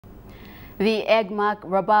The Agmark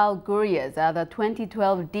Rabaul Gurias are the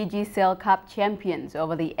 2012 Digicel Cup Champions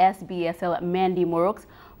over the SBSL Mendi Muruks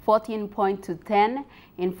 14 points to 10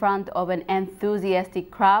 in front of an enthusiastic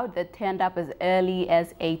crowd that turned up as early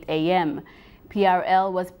as 8 a.m.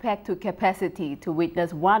 PRL was packed to capacity to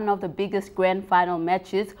witness one of the biggest grand final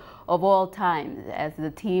matches of all time as the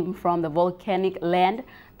team from the volcanic land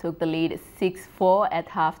took the lead 6-4 at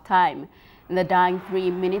halftime. In the dying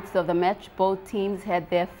 3 minutes of the match, both teams had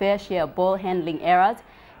their fair share of ball handling errors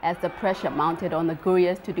as the pressure mounted on the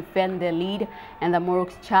Gurias to defend their lead and the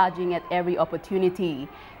Muruks charging at every opportunity.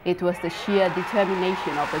 It was the sheer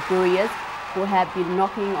determination of the Gurias, who had been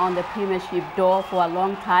knocking on the premiership door for a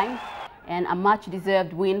long time, and a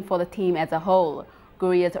much-deserved win for the team as a whole.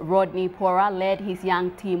 Gurias Rodney Pora led his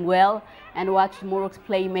young team well and watched Muruks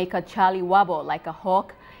playmaker Charlie Wabo like a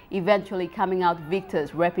hawk, eventually coming out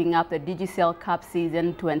victors, wrapping up the Digicel Cup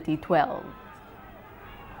season 2012.